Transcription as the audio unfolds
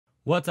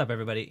What's up,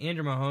 everybody?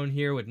 Andrew Mahone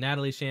here with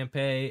Natalie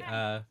Champagne.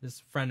 Hi. This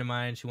is a friend of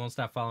mine. She won't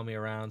stop following me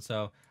around,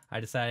 so I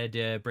decided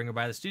to bring her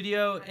by the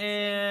studio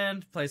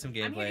and play some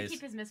gameplays. I'm here to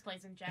keep his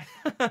misplays in check.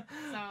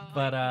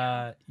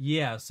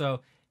 Yeah.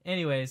 So,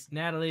 anyways,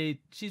 Natalie,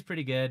 she's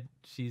pretty good.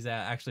 She's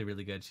actually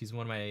really good. She's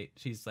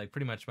she's like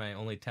pretty much my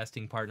only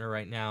testing partner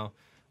right now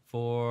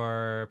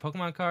for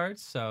Pokemon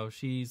cards. So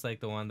she's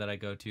like the one that I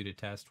go to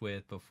test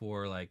with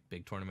before like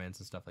big tournaments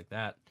and stuff like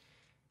that.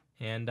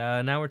 And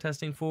now we're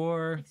testing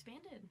for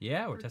Expanded.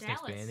 Yeah, we're testing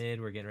Dallas.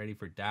 Expanded. We're getting ready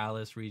for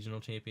Dallas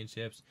Regional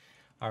Championships.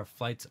 Our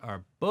flights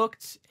are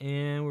booked,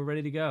 and we're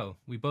ready to go.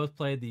 We both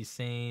played the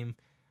same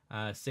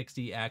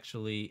 60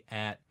 actually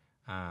at,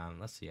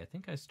 let's see, I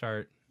think I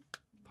start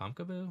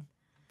Pumpkaboo.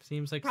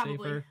 Seems like Probably,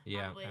 safer.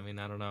 Yeah, probably. I mean,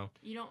 I don't know.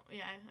 You don't,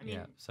 yeah, I mean,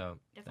 Yeah, so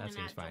that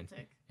seems fine.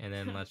 Celtic. And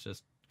then let's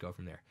just go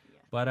from there. Yeah.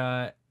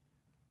 But,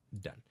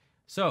 done.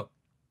 So,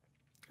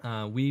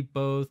 we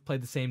both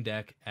played the same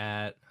deck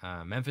at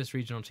Memphis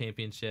Regional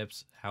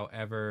Championships.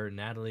 However,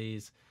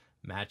 Natalie's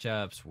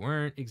matchups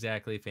weren't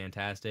exactly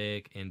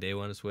fantastic in Day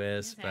 1 of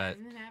Swiss. It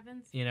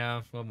happens. You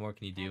know, what more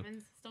can you do?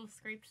 Still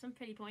scraped some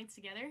pity points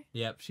together.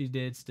 Yep, she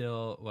did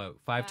still,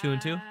 what,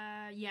 5-2-2?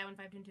 Yeah, I went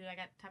 5-2-2. I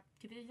got top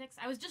 256.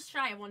 I was just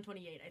shy of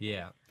 128, I think.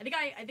 Yeah. I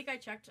think I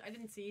checked. I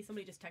didn't see.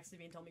 Somebody just texted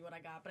me and told me what I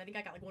got, but I think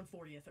I got like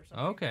 140th or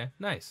something. Okay,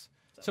 nice.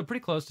 So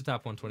pretty close to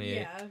top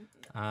 128.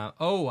 Yeah.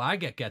 I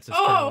get Gets Us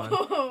Oh!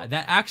 turn 1.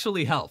 That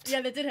actually helped.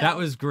 Yeah, that did help. That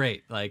was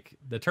great. Like,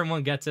 the turn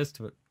 1 Gets Us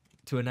to a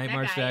That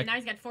Nightmarch guy, deck. Now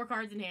he's got 4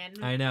 cards in hand.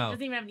 I know.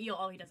 Doesn't even have an eel.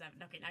 Oh, he does have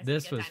it. Okay, nice.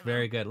 This was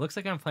very good. Looks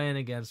like I'm playing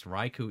against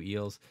Raikou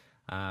Eels.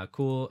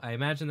 Cool. I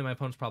imagine that my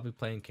opponent's probably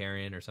playing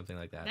Carrion or something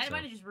like that. That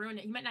might have just ruined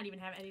it. He might not even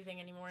have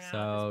anything anymore now so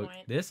at this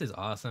point. this is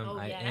awesome. Oh,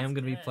 I yeah, am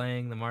going to be good.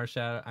 playing the Marsh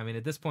out. I mean,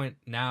 at this point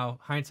now,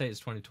 hindsight is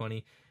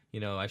 2020. You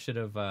know, I should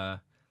have.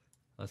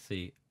 Let's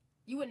see.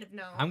 You wouldn't have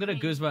known. I'm gonna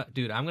Guzma,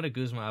 dude. I'm gonna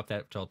Guzma up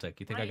that Joltik.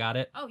 You think I got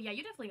it? Oh yeah,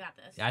 you definitely got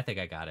this. I think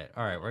I got it.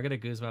 All right, we're gonna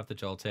Guzma up the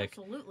Joltik.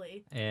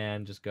 Absolutely.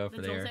 And just go The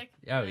for there. Joltik?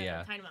 Oh The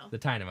yeah. Dynamo. The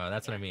Dynamo.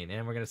 That's what I mean.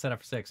 And we're gonna set up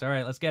for 6. All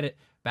right, let's get it.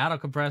 Battle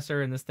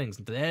compressor, and this thing's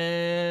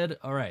dead.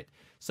 All right.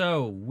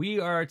 So we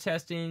are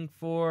testing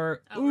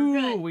for. Oh,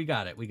 we're good. We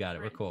got it. We got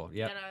it. We're cool.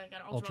 Yep.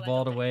 Gotta Ultra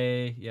Vault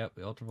away. Yep.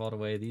 Ultra Vault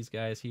away. These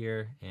guys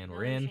here, and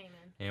we're in. Shaman.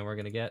 And we're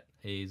gonna get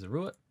a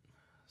Zorua.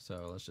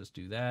 So let's just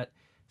do that.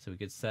 So we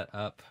could set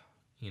up.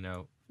 You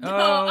know. No.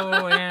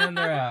 Oh, and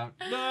they're out.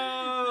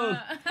 No.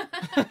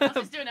 Let's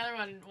just do another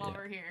one while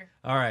we're here.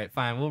 All right,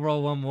 fine. We'll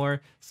roll one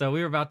more. So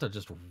we were about to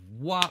just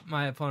whop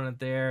my opponent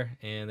there,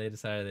 and they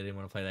decided they didn't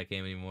want to play that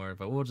game anymore.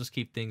 But we'll just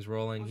keep things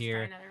rolling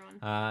here. Try another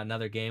one.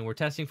 Another game. We're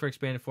testing for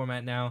expanded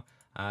format now.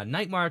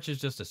 Nightmarch is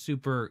just a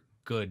super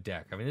good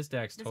deck. I mean, this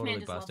deck's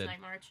totally busted. Loves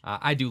Nightmarch.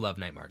 I do love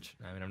Nightmarch.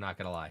 I mean, I'm not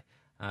gonna lie.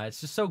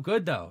 It's just so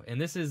good though.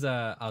 And this is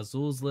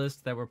Azul's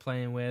list that we're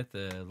playing with,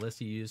 the list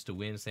he used to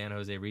win San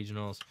Jose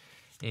Regionals.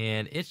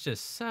 And it's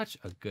just such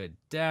a good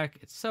deck.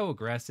 It's so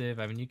aggressive.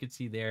 I mean, you can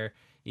see there,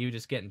 you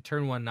just getting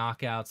turn 1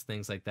 knockouts,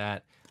 things like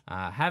that.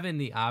 Having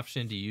the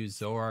option to use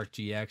Zoroark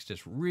GX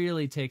just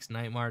really takes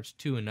Nightmarch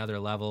to another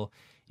level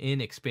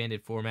in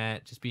expanded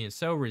format. Just being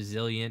so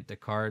resilient to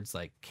cards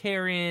like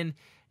Carrion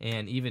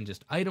and even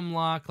just item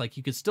lock. Like,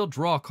 you could still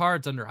draw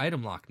cards under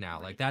item lock now.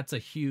 Right. Like, that's a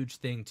huge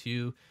thing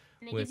too.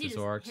 And it with gives the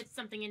you Zorks. hit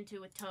something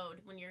into with Toad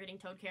when you're hitting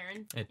Toad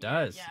Karen. It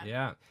does,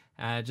 yeah.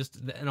 Just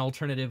an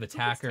alternative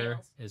attacker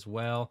as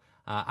well.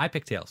 I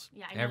pick Tails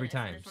every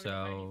time,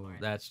 so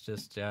that's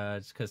just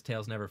because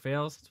Tails never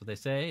fails. That's what they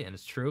say, and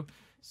it's true.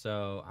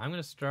 So I'm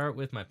going to start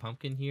with my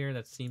Pumpkin here.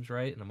 That seems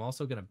right, and I'm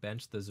also going to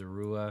bench the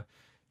Zorua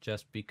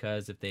just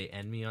because if they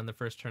end me on the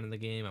first turn of the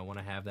game, I want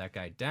to have that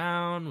guy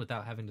down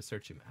without having to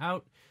search him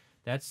out.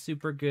 That's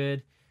super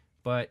good.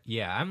 But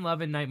yeah, I'm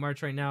loving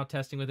Nightmarch right now,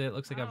 testing with it.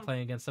 Looks like I'm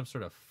playing against some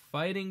sort of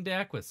fighting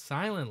deck with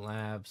Silent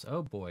Labs.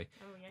 Oh boy.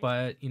 Yeah.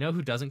 But you know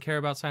who doesn't care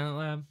about Silent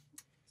Lab?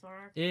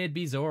 Zoroark. It'd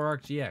be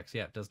Zoroark GX.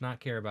 Yeah, does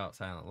not care about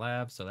Silent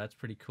Lab, so that's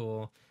pretty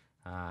cool.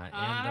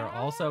 And they're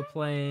also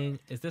playing,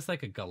 is this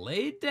like a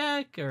Gallade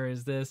deck or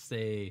is this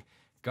a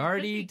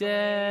Guardy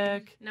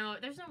deck? No,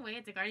 there's no way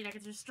it's a Guardy deck.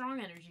 There's strong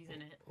energies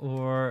in it.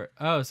 Or,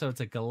 so it's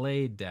a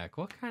Gallade deck.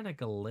 What kind of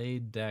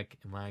Gallade deck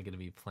am I going to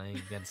be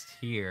playing against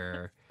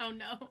here? Oh,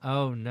 no.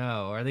 Oh,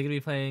 no. Are they going to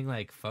be playing,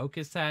 like,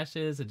 Focus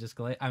Sashes and just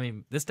Gallade? I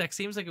mean, this deck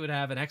seems like it would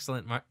have an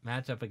excellent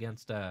matchup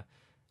against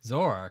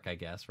Zoroark, I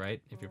guess,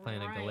 right? If you're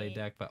playing a Gallade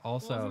deck. But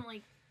also,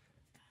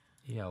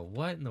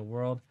 what in the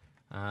world?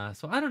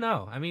 So I don't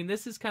know. I mean,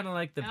 this is kind of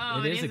like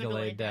it is a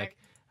Gallade deck.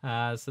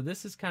 So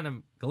this is kind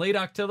of Gallade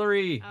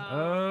Octillery.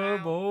 Oh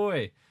wow.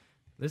 Boy.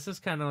 This is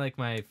kind of like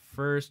my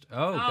first.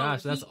 Oh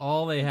gosh, that's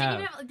all they have.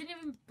 Didn't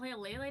even play a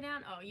Lele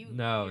down? Oh, you.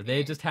 No,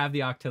 they just have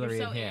the Octillery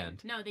in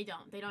hand. No, they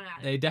don't. They don't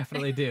have it. They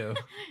definitely do.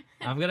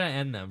 I'm going to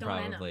end them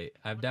probably.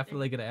 I'm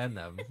definitely going to end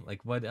them.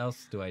 Like, what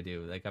else do I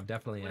do? Like, I'm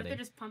definitely ending. They're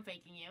just pump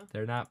faking you.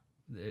 They're not.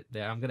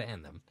 I'm going to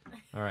end them.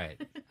 All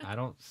right. I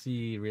don't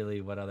see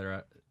really what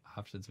other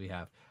options we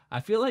have. I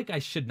feel like I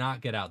should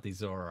not get out these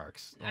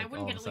Zoroarks. Like, I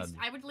wouldn't get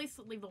I would at least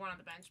leave the one on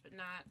the bench, but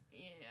not.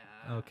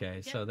 Yeah.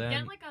 Okay, so then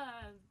get like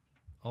a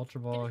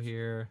Ultra Ball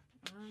here.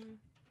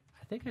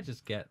 think I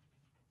just get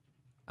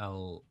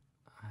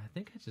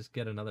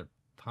another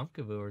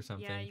Pumpkaboo or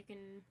something. Yeah, you can.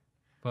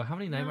 But how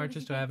many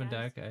Nightmarches do I have in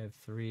deck? I have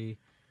 3.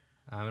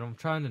 And I'm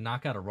trying to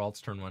knock out a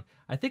Ralts turn 1.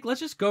 I think let's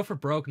just go for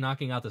broke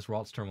knocking out this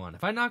Ralts turn 1.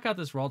 If I knock out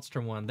this Ralts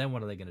turn 1, then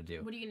what are they going to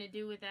do? What are you going to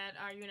do with that?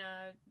 Are you going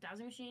to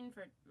Dowsing Machine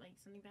for, like,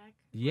 something back?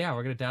 Yeah,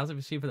 we're going to Dowsing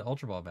Machine for the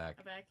Ultra Ball back.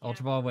 Yeah.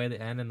 Ultra Ball away the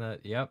end and the...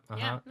 Yep,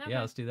 Yeah, okay.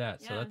 Yeah, let's do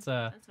that. Yeah, So that's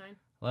fine.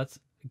 let's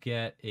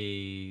get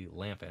a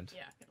Lampent.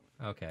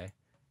 Yeah. Okay.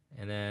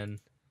 And then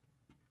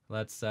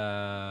let's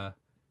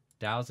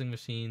Dowsing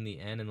Machine the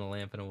N and the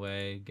Lampent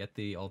away, get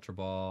the Ultra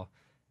Ball,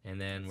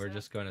 and then we're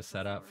just going to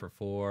set up for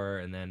 4,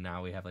 and then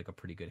now we have like a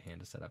pretty good hand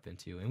to set up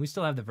into. And we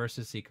still have the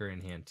Versus Seeker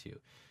in hand too.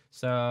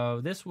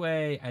 So this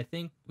way, I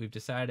think we've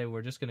decided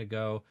we're just going to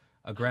go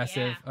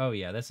aggressive. Oh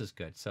yeah, this is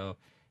good. So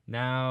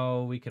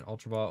now we can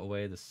Ultra Ball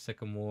away the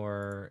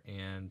Sycamore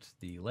and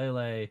the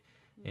Lele,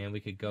 and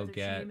we could go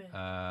get...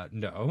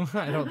 no,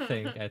 I don't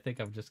think. I think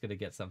I'm just going to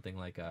get something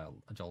like a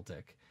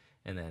Joltik,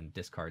 and then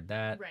discard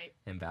that. Right.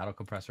 And Battle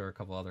Compressor, a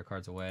couple other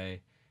cards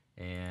away,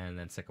 and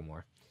then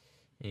Sycamore.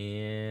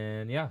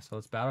 And yeah, so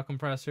let's Battle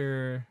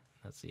Compressor.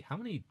 Let's see, how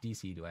many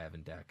DC do I have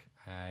in deck?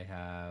 I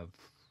have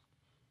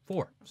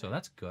 4, so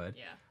that's good.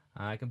 Yeah.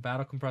 I can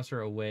Battle Compressor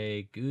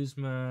away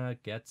Guzma,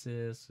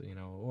 Ghetsis,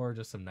 or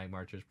just some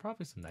Nightmarchers.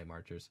 Probably some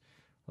Nightmarchers.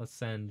 Let's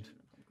send,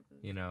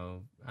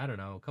 I don't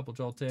know, a couple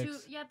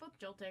Joltiks. Both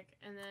Joltik,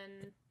 and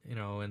then...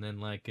 and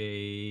then like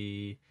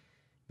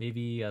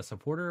maybe a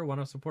supporter,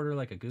 one-off supporter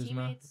like a Guzma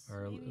Teammates,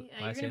 or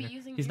Lysander.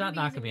 He's not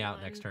knocking me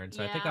out next turn,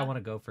 so I think I want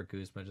to go for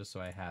Guzma just so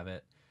I have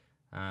it.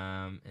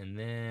 And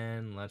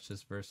then let's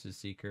just Versus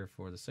Seeker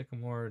for the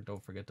Sycamore.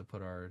 Don't forget to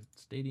put our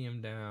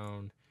Stadium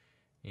down,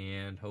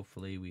 and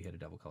hopefully we hit a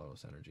double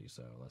colorless energy.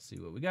 So let's see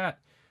what we got.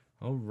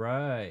 All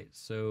right,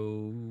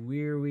 so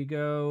here we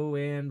go,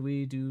 and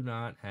we do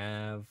not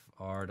have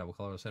our double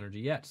colorless energy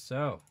yet.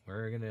 So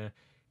we're gonna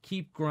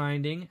keep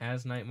grinding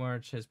as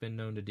Nightmarch has been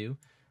known to do.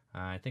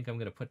 I think I'm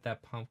gonna put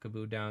that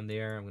Pumpkaboo down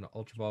there. I'm gonna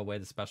Ultra Ball away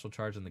the special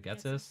charge on the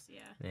Ghetsis.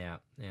 Yeah,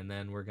 and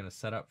then we're gonna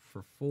set up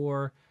for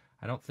 4.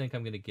 I don't think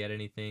I'm going to get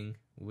anything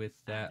with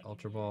that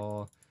Ultra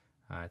Ball.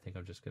 I think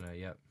I'm just going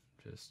to,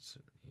 just,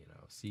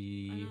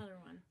 see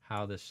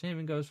how this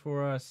Shaman goes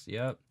for us.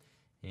 Yep.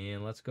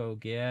 And let's go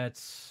get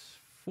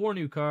 4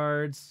 new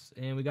cards.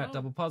 And we got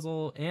Double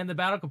Puzzle and the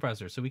Battle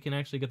Compressor. So we can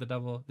actually get the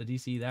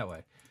DC that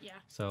way. Yeah.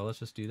 So let's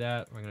just do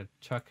that. We're going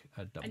to chuck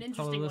a double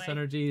colorless way.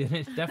 Energy.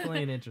 It's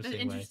definitely an interesting way.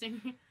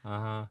 Interesting.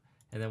 Uh-huh.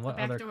 And then what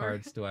other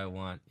cards do I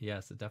want?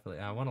 Yes, definitely.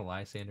 I want a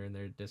Lysander in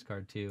their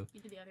discard too.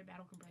 You do the other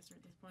Battle Compressor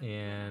at this point.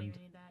 And you don't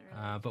even need that,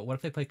 really. but what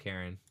if they play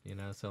Karen?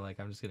 So like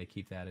I'm just gonna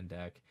keep that in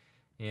deck,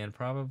 and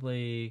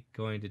probably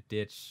going to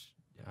ditch.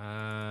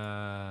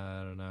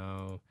 I don't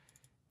know.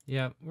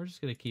 Yeah, we're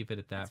just gonna keep it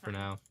at that for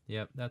now.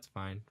 Yep, that's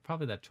fine.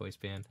 Probably that Choice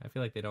Band. I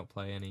feel like they don't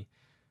play any.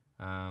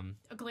 A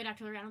Gallade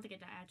Octillery, I don't think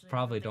it actually.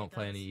 Probably don't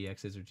play any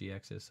EXs or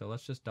GXs. So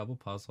let's just double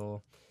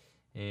puzzle,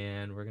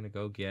 and we're gonna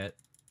go get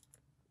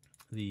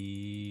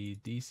the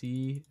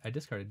DC. I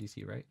discarded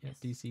DC, right? Yes.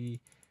 Yeah, DC.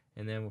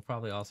 And then we're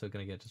probably also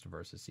going to get just a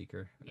Versus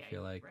Seeker. I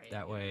feel like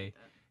that way,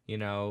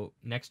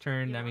 next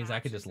turn, that means I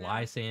could just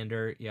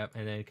Lysander. Yep.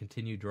 And then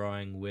continue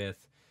drawing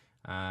with,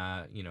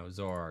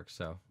 Zoroark.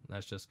 So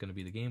that's just going to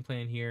be the game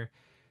plan here.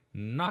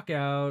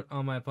 Knockout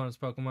on my opponent's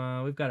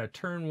Pokemon. We've got a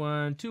turn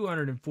 1,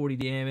 240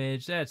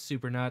 damage. That's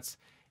super nuts.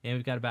 And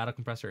we've got a Battle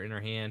Compressor in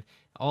our hand.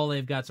 All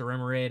they've got's a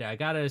Remoraid. I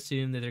gotta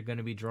assume that they're going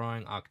to be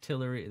drawing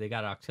Octillery. They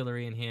got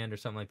Octillery in hand or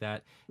something like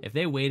that. If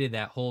they waited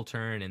that whole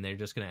turn and they're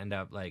just going to end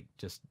up like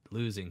just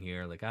losing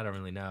here, like I don't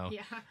really know.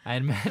 Yeah. I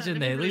imagine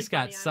they at least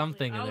got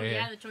something in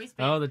their hand. The Choice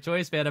Band. Oh, the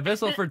Choice Band.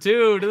 Abyssal for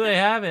 2. Do they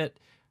have it?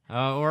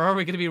 Or are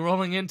we going to be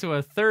rolling into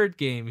a third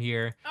game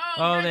here?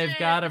 Oh, they've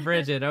got a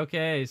Bridget.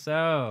 Okay,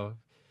 so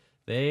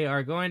they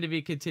are going to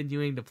be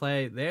continuing to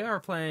play. They are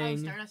playing...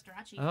 Stardust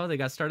Jirachi. Oh, they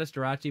got Stardust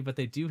Jirachi, but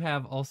they do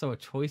have also a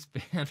Choice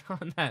Band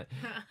on that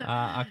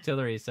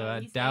Octillery, so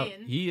I doubt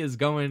he is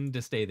going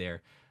to stay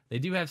there. They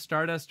do have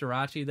Stardust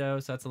Jirachi, though,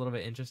 so that's a little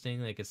bit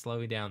interesting. They could slow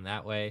me down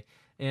that way.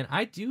 And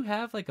I do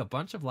have, like, a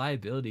bunch of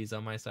liabilities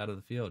on my side of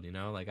the field,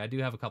 Like, I do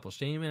have a couple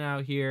Shaman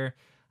out here.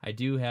 I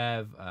do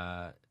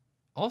have...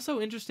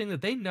 also interesting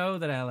that they know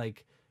that I,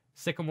 like...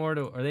 Sycamore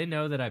or they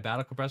know that I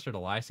Battle Compressor to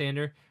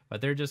Lysander,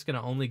 but they're just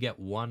gonna only get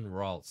 1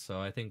 Ralts.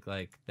 So I think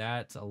like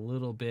that's a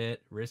little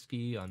bit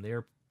risky on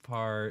their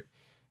part.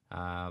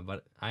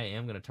 But I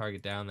am gonna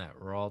target down that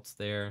Ralts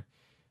there.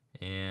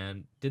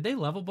 And did they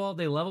level ball?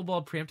 They level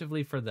balled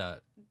preemptively for the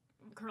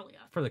Kirlia.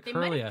 For the they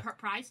Kirlia. Might have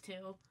prize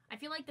too. I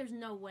feel like there's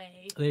no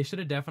way. They should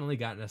have definitely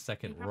gotten a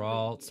second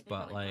Ralts,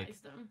 but like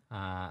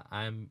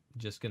I'm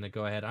just gonna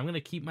go ahead. I'm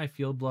gonna keep my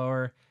Field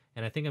Blower.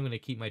 And I think I'm going to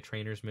keep my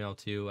Trainer's Mail,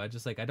 too. I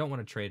don't want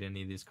to trade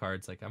any of these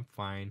cards. Like, I'm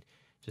fine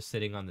just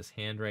sitting on this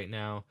hand right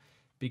now.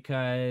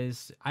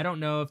 Because I don't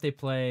know if they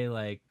play,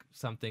 like,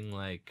 something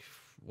like,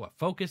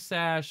 Focus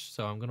Sash.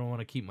 So I'm going to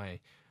want to keep my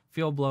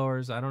Field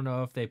Blowers. I don't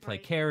know if they play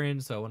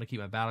Karen. So I want to keep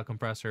my Battle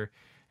Compressor.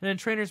 And then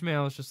Trainer's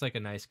Mail is just like a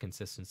nice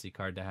consistency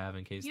card to have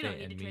in case you they don't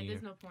need end to me. trade.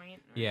 There's no point. Right?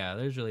 Yeah,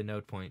 there's really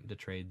no point to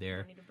trade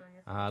there.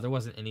 There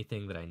wasn't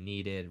anything that I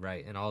needed,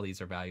 right? And all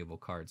these are valuable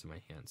cards in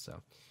my hand,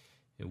 so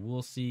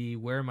we'll see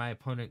where my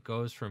opponent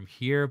goes from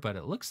here. But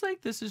it looks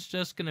like this is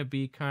just going to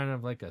be kind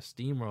of like a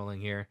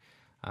steamrolling here.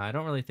 I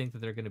don't really think that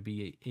they're going to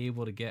be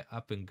able to get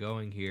up and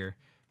going here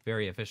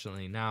very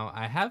efficiently. Now,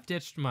 I have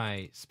ditched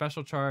my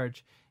special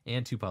charge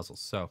and 2 puzzles,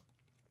 so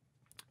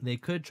they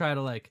could try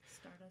to like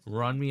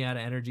run me out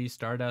of energy,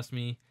 Stardust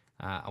me.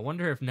 I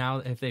wonder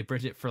if they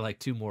bridge it for like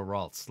 2 more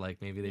Ralts, like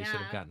maybe they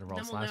should have gotten a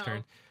Ralts last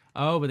turn.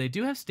 Oh, but they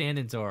do have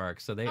stand-in Zoroark,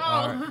 so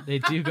they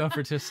do go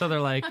for 2. So they're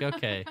like,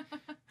 okay,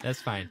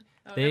 that's fine.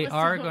 They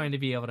are going to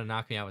be able to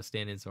knock me out with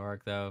stand-in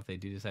Zoroark though if they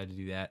do decide to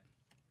do that,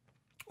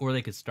 or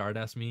they could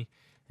Stardust me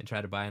and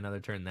try to buy another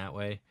turn that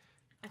way.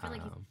 I feel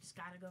like you just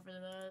gotta go for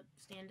the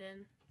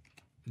stand-in.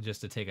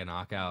 Just to take a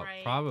knockout,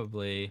 right.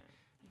 Probably.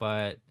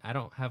 But I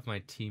don't have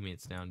my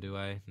teammates down, do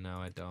I? No,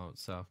 I don't.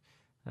 So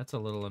that's a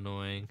little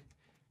annoying.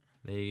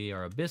 They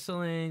are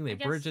abyssaling, they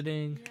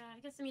Burgeoning. Yeah, I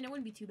guess, I mean, it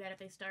wouldn't be too bad if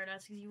they start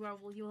us, because you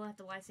will have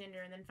to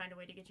Lysander and then find a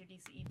way to get your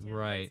DCE too.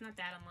 Right. It's not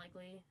that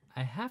unlikely.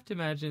 I have to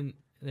imagine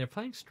they're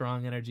playing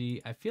Strong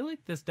Energy. I feel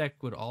like this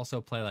deck would also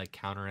play like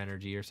Counter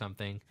Energy or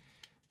something.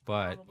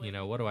 But, Probably. you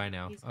know, what do I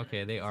know?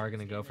 Okay, they are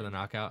going to go for the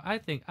knockout. I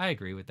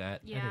agree with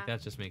that. Yeah. I think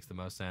that just makes the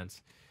most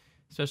sense.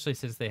 Especially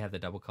since they had the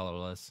double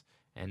colorless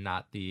and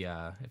not the,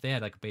 if they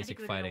had like basic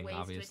fighting,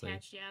 obviously.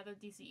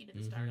 The DCE to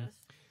the Stardust.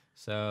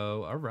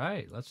 So, all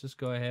right, let's just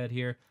go ahead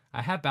here.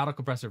 I have Battle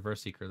Compressor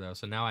Verse Seeker, though,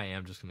 so now I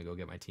am just going to go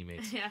get my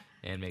teammates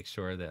and make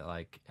sure that,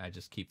 like, I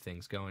just keep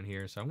things going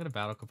here. So I'm going to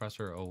Battle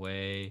Compressor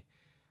away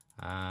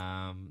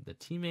the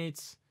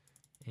teammates,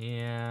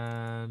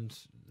 and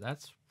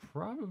that's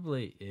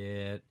probably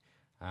it.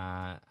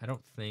 I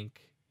don't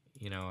think,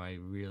 you know, I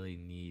really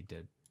need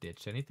to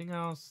ditch anything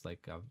else.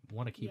 Like, I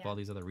want to keep all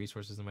these other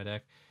resources in my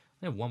deck.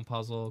 I have 1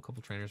 puzzle, a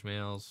couple Trainer's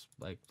Mails.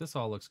 Like, this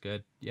all looks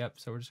good. Yep,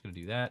 so we're just going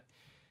to do that.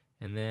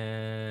 And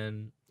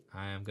then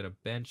I am going to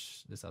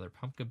bench this other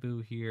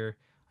Pumpkaboo here.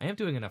 I am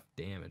doing enough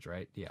damage,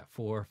 right? Yeah,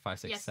 4, 5,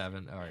 6,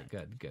 7. All right,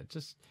 good.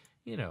 Just,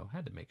 you know,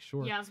 had to make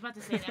sure. Yeah, I was about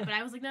to say that, but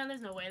I was like, no,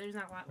 there's no way. There's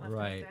not a lot left.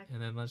 Right,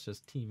 and then let's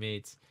just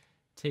teammates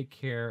take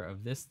care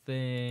of this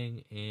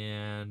thing.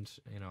 And,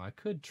 you know, I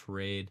could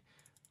trade.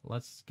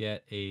 Let's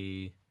get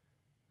a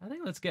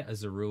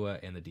Zorua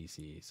and the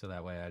DCE. So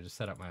that way I just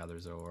set up my other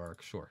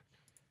Zoroark. Sure.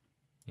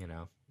 You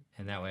know,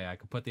 and that way I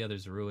could put the other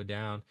Zorua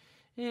down.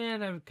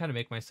 And I would kind of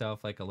make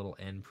myself like a little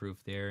end proof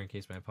there in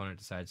case my opponent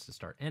decides to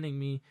start ending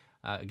me.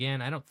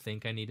 Again, I don't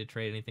think I need to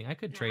trade anything. I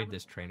could trade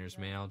this Trainer's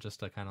Mail just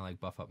to kind of like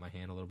buff up my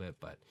hand a little bit.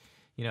 But,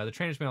 you know, the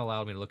Trainer's Mail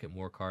allowed me to look at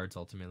more cards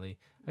ultimately.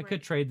 I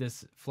could trade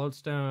this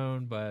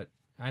Floatstone, but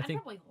I'd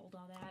probably hold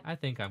all that. I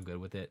think I'm good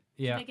with it.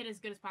 Yeah. Make it as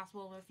good as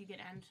possible if you get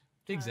end.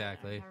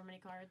 Exactly. However many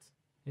cards.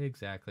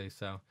 Exactly.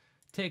 So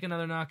take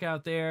another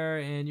knockout there,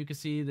 and you can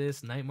see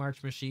this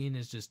Nightmarch machine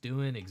is just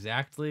doing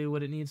exactly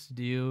what it needs to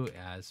do.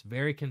 It's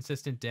very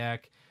consistent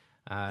deck.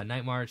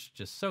 Nightmarch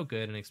just so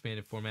good in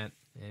expanded format,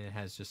 and it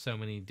has just so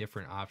many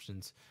different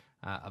options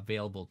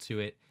available to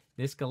it.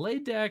 This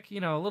Gallade deck, you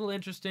know, a little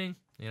interesting.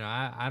 You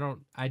know,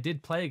 I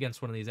did play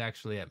against one of these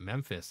actually at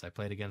Memphis. I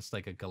played against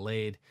like a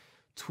Gallade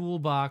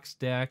toolbox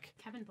deck.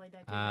 Kevin played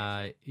that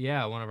too.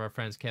 Yeah, one of our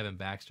friends, Kevin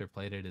Baxter,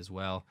 played it as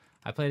well.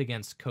 I played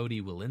against Cody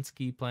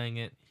Walensky playing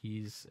it.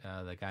 He's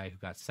the guy who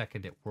got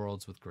second at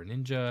Worlds with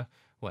Greninja,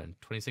 in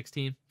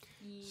 2016?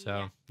 Yeah.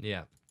 So,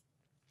 yeah.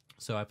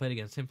 So I played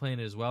against him playing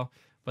it as well.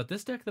 But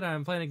this deck that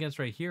I'm playing against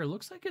right here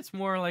looks like it's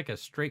more like a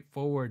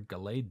straightforward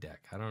Gallade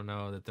deck. I don't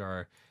know that there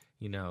are,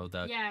 you know,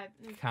 the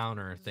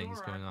counter things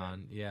going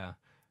on. Yeah.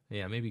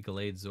 Yeah, maybe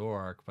Gallade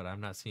Zoroark, but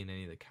I'm not seeing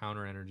any of the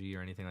counter energy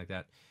or anything like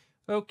that.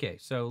 Okay,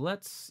 so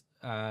let's,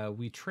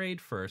 we trade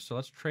first. So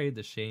let's trade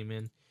the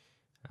Shaman.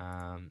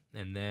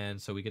 And then,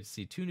 so we get to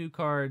see 2 new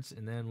cards,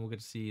 and then we'll get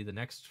to see the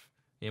next,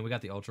 and we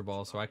got the Ultra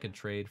Ball, so I could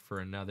trade for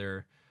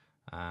another,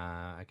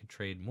 I could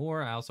trade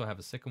more. I also have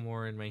a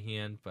Sycamore in my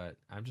hand, but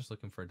I'm just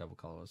looking for a double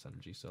colorless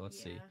energy, so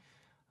let's see.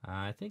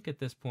 I think at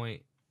this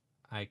point,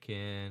 I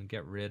can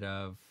get rid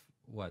of,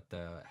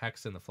 the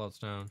Hex and the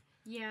Floatstone.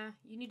 Yeah,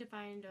 you need to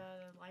find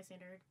a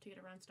Lysander to get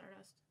around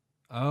Stardust.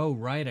 Oh,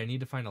 right, I need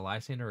to find a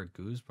Lysander or a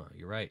Guzma,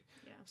 you're right.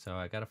 Yeah. So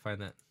I gotta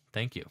find that.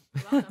 Thank you.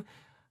 You're welcome.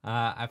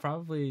 I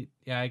probably,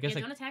 I guess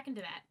don't attack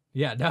into that.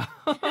 Yeah, no.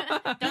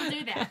 Don't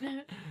do that.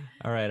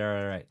 All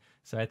right.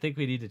 So I think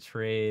we need to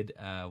trade,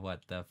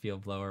 the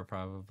Field Blower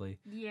probably.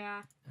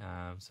 Yeah.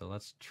 So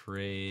let's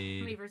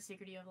trade. How many Verse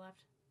Seeker do you have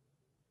left?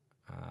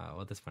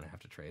 Well, at this point I have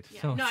to trade.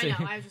 Yeah. So no, I know.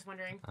 I was just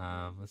wondering.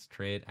 Let's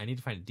trade. I need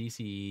to find a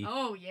DCE.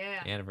 Oh,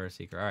 yeah. And a Verse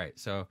Seeker. All right.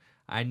 So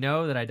I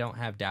know that I don't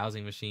have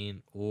Dowsing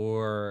Machine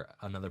or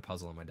another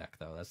puzzle in my deck,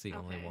 though. That's the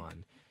only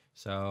one.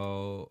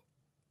 So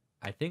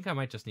I think I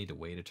might just need to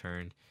wait a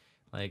turn.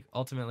 Like,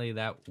 ultimately,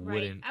 that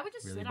wouldn't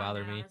really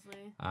bother me.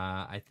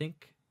 I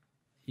think,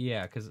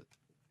 because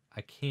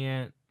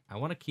I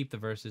want to keep the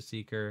Versus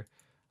Seeker.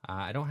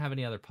 I don't have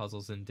any other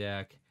puzzles in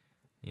deck.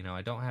 You know,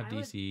 I don't have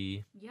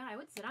DC. Yeah, I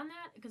would sit on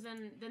that because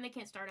then they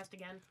can't Stardust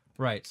again.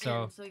 Right.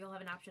 So you'll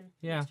have an option.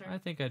 Yeah, I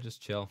think I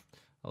just chill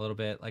a little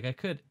bit. Like I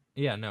could.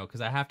 Yeah, no,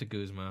 because I have to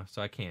Guzma,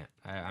 so I can't.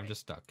 I'm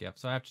just stuck. Yep.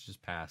 So I have to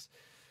just pass.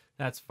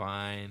 That's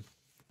fine.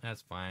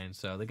 That's fine.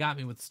 So they got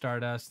me with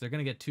Stardust. They're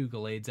gonna get 2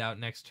 Gallades out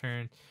next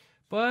turn,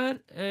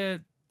 but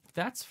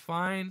that's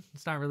fine.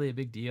 It's not really a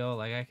big deal.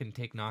 Like I can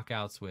take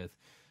knockouts with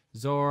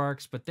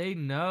Zoroarks, but they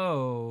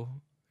know,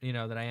 you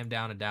know, that I am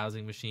down a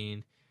Dowsing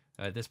Machine.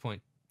 At this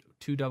point,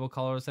 2 double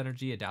colorless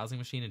energy, a Dowsing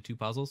Machine, and 2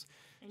 puzzles.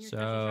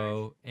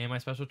 And my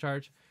special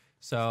charge.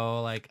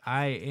 So like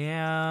I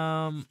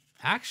am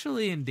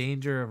actually in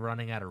danger of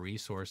running out of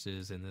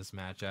resources in this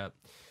matchup.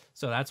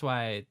 So that's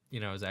why, you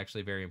know, it's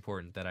actually very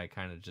important that I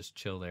kind of just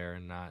chill there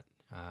and not,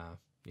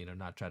 you know,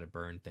 not try to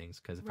burn things.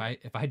 Because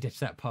if I ditch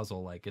that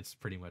puzzle, like it's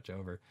pretty much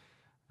over.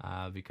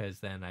 Because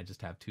then I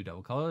just have 2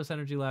 double colorless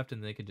energy left,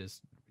 and they could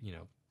just, you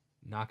know,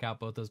 knock out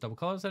both those double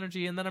colorless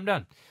energy, and then I'm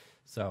done.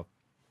 So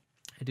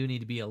I do need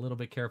to be a little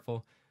bit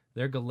careful.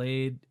 Their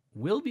Gallade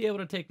will be able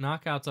to take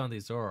knockouts on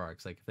these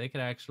Zoroarks. Like if they could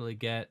actually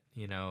get,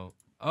 you know.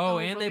 Oh,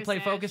 and they play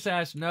Focus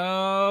Sash.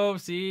 No,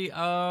 see?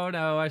 Oh,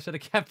 no. I should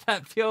have kept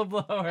that Field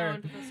Blower.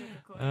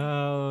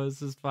 Oh,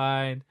 this is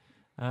fine.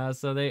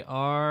 So they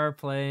are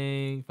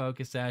playing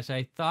Focus Sash.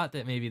 I thought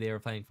that maybe they were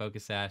playing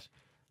Focus Sash,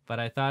 but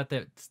I thought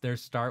that their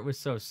start was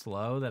so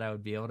slow that I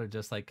would be able to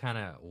just like kind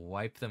of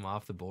wipe them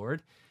off the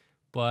board.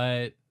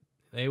 But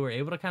they were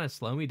able to kind of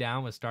slow me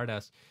down with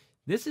Stardust.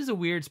 This is a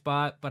weird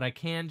spot, but I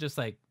can just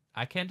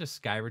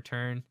Sky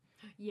Return.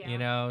 Yeah. You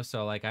know,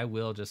 so like I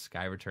will just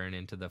Sky Return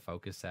into the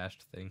Focus Sash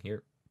thing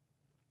here.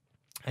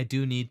 I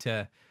do need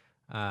to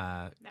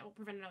that will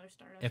prevent another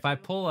Stardust.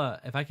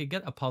 If I could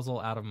get a puzzle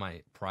out of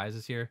my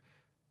prizes here.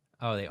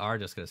 Oh, they are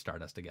just gonna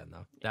Stardust again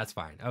though. Yeah. That's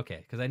fine. Okay,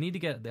 because I need to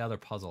get the other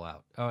puzzle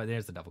out. Oh,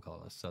 there's the double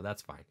colorless, so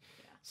that's fine.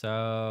 Yeah.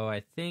 So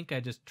I think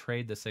I just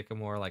trade the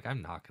Sycamore. Like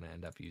I'm not gonna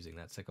end up using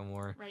that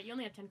Sycamore. Right, you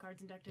only have 10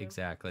 cards in deck too.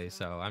 Exactly.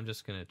 So I'm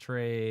just gonna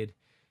trade.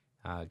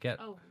 Get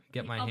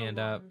my hand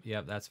up.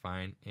 Yep, that's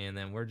fine. And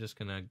then we're just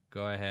gonna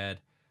go ahead.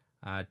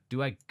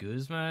 Do I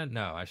Guzma?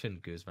 No, I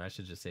shouldn't Guzma. I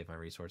should just save my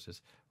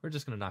resources. We're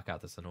just gonna knock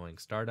out this annoying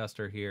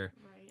Starduster here.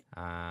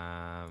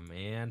 Right.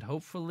 And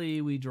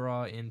hopefully we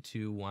draw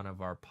into one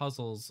of our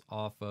puzzles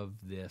off of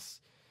this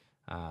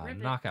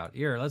knockout.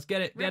 Here, let's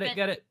get it. Get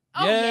it.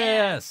 Oh, yes.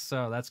 Yeah.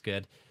 So that's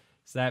good.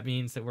 So that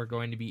means that we're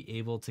going to be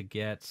able to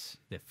get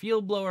the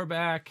Field Blower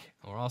back.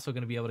 We're also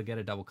going to be able to get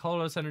a double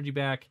colorless energy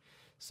back.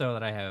 So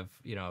that I have,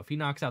 you know, if he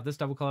knocks out this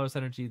double colorless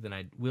energy, then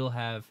I will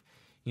have,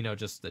 you know,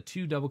 just the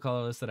 2 double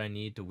colorless that I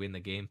need to win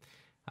the game.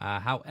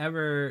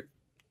 However,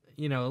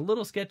 you know, a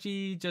little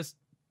sketchy, just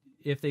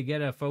if they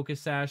get a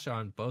Focus Sash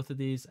on both of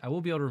these, I will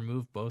be able to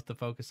remove both the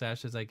Focus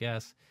Sashes, I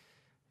guess.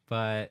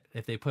 But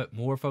if they put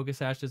more Focus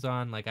Sashes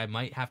on, like I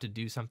might have to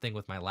do something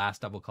with my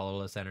last double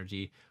colorless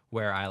energy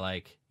where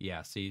I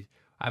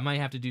I might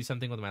have to do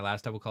something with my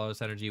last double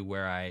colorless energy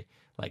where I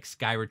like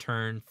Sky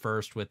Return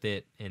first with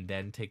it and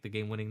then take the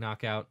game-winning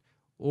knockout,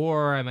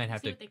 or I might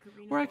have to,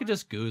 or I could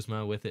just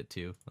Guzma with it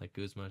too. Like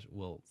Guzma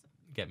will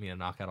get me a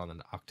knockout on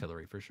the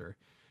Octillery for sure.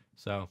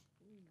 So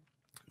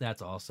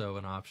that's also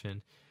an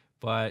option.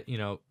 But you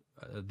know,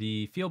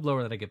 the Field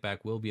Blower that I get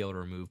back will be able to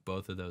remove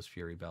both of those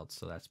Fury Belts,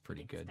 so that's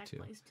pretty good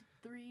too.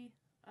 3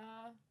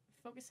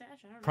 Focus Sash.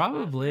 I don't know.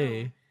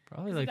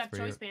 Probably like he's got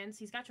choice bands.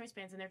 He's got choice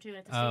bands in there too.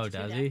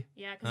 Does he?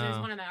 Yeah, because there's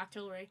one in the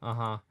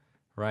Octillery.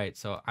 Right.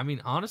 So I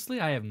mean, honestly,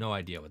 I have no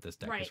idea what this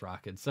deck is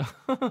rocking. So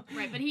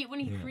right, but when he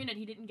Karena'd,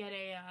 he didn't get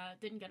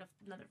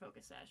another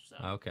Focus Sash. So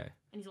okay.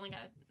 And he's only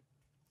got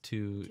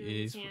 2.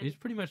 He's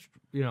pretty much,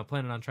 you know,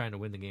 planning on trying to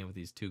win the game with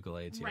these 2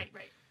 Gallades here. Right.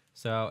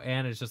 So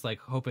and it's just like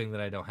hoping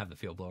that I don't have the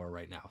Field Blower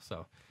right now.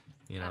 So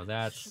you know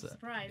that's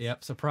surprise.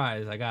 Yep,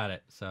 surprise. I got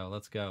it. So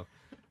let's go.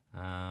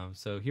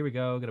 So here we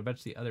go. Gonna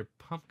bench the other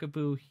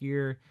Pumpkaboo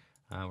here.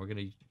 We're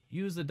gonna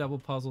use the double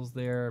puzzles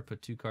there,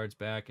 put 2 cards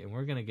back, and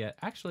we're gonna get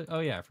oh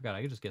yeah, I forgot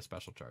I could just get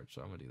Special Charge,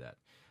 so I'm gonna do that.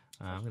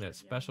 I'm gonna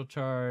Special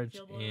Charge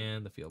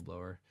and the Field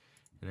Blower,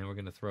 and then we're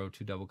gonna throw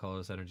 2 double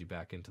colorless energy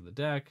back into the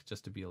deck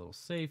just to be a little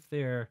safe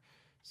there.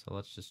 So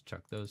let's just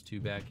chuck those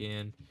 2 back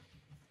in.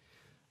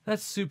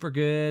 That's super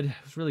good.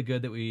 It's really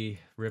good that we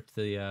ripped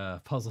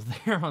the puzzle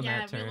there on that turn.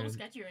 Yeah, it'd be a little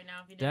sketchy right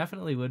now if you did.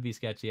 Definitely would be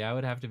sketchy. I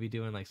would have to be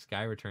doing like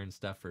Sky Return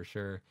stuff for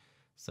sure.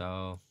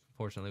 So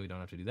fortunately, we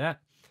don't have to do that.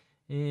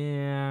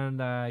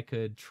 And I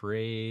could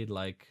trade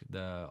like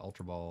the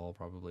Ultra Ball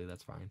probably.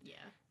 That's fine. Yeah.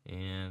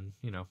 And,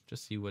 you know,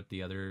 just see what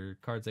the other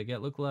cards I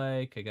get look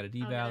like. I got a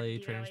D-Valley,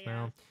 Trainer's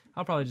Mail.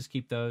 I'll probably just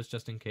keep those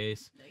just in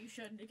case. No, you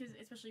should, because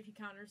especially if he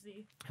counters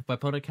the... If my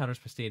opponent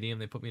counters my Stadium,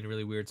 they put me in a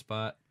really weird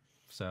spot.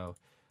 So...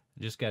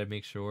 just got to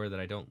make sure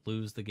that I don't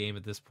lose the game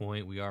at this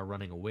point. We are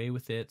running away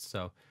with it,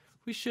 so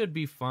we should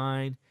be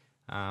fine.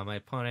 My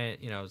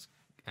opponent, you know,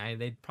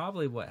 they'd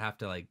probably have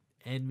to like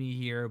end me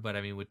here, but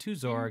I mean with 2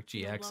 Zoroark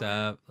GX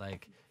up,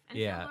 like and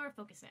Field Blower,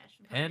 Focus Sash,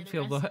 and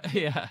Field Blower,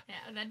 yeah,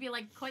 that'd be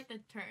like quite the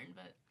turn,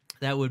 but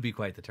that would be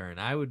quite the turn.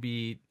 I would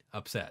be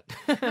upset,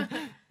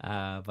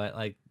 but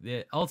like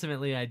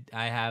ultimately, I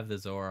have the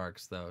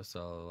Zoroarks though,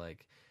 so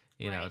like.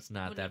 You know, it's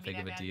not that big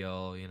of a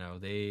deal. You know,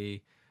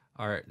 they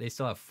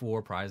still have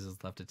 4 prizes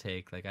left to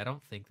take. Like, I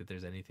don't think that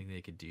there's anything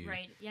they could do.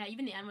 Right. Yeah,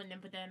 even the end one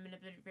didn't put them in a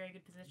very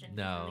good position.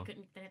 No.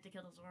 They have to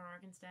kill the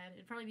Zoroark instead.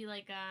 It'd probably be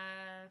like,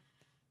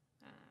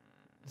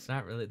 it's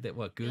not really that.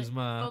 What,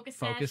 Guzma,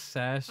 Focus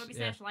Sash,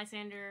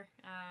 Lysander.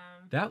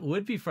 That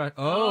would be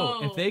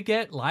if they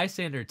get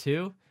Lysander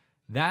too,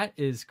 that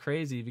is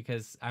crazy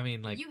because I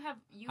mean, like,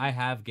 I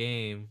have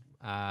game,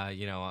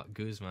 you know,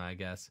 Guzma, I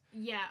guess.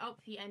 Yeah. Oh,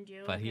 he ended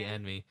you. But he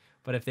ended me.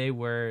 But if they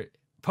were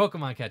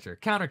Pokemon catcher,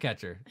 counter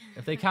catcher,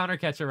 if they counter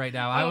catcher right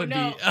now, I would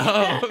be.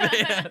 Oh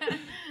man.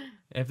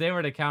 If they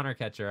were to counter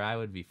catcher, I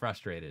would be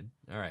frustrated.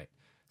 All right.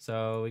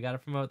 So we got to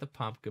promote the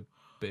Pumpkaboo.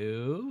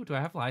 Do I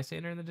have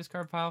Lysander in the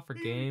discard pile for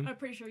game? I'm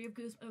pretty sure you have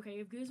Guzma. Okay, you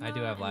have Guzma. I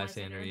do have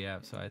Lysander, yeah.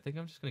 So I think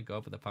I'm just going to go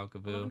up with the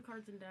Pumpkaboo. 11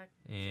 cards in deck.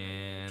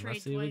 And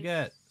let's see what we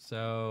get.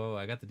 So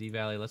I got the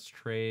D-Valley. Let's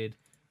trade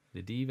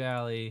the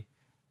D-Valley.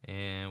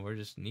 And we're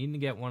just needing to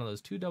get one of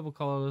those 2 double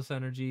colorless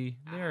energy.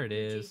 There it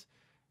is.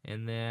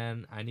 And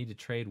then I need to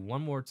trade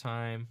one more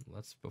time.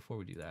 Before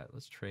we do that,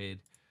 let's trade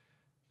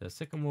the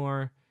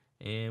Sycamore.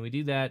 And we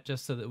do that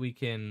just so that we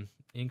can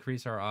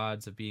increase our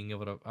odds of being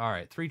able to. All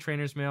right, 3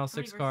 trainers mail,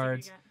 6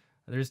 cards.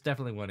 There's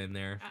definitely one in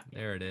there.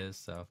 There it is.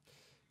 So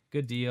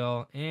good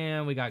deal.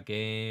 And we got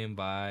game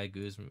by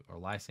Guzman or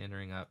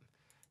Lysandering up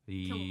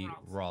the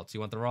Ralts. You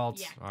want the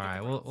Ralts? Yeah. All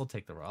right, we'll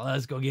take the Ralts.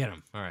 Let's go get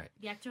him. All right.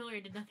 The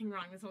Octillery did nothing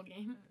wrong this whole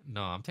game.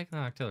 No, I'm taking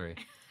the Octillery.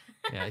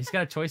 Yeah, he's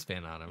got a choice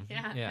band on him.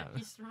 Yeah.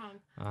 He's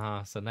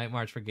strong. So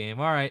Nightmarch for game.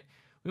 All right.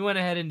 We went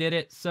ahead and did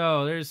it.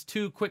 So there's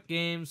 2 quick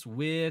games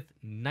with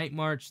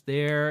Nightmarch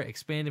there,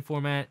 expanded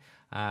format.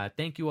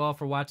 Thank you all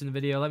for watching the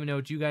video. Let me know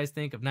what you guys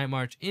think of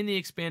Nightmarch in the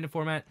expanded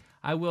format.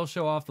 I will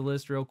show off the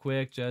list real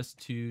quick just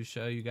to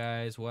show you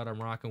guys what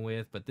I'm rocking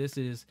with. But this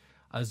is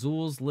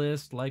Azul's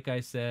list, like I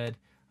said,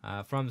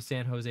 from the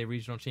San Jose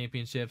Regional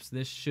Championships.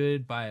 This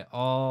should, by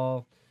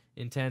all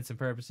intents and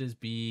purposes,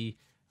 be...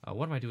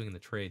 what am I doing in the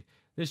trade?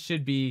 This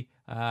should be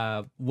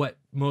what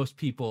most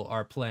people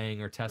are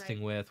playing or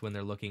testing with when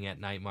they're looking at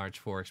Nightmarch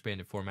for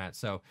expanded format.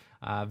 So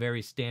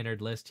very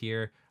standard list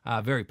here.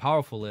 Very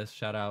powerful list.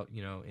 Shout out,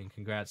 you know, and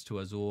congrats to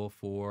Azul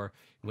for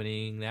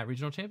winning that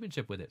regional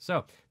championship with it.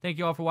 So thank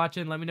you all for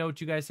watching. Let me know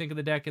what you guys think of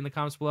the deck in the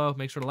comments below.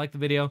 Make sure to like the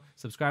video,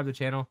 subscribe to the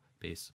channel. Peace.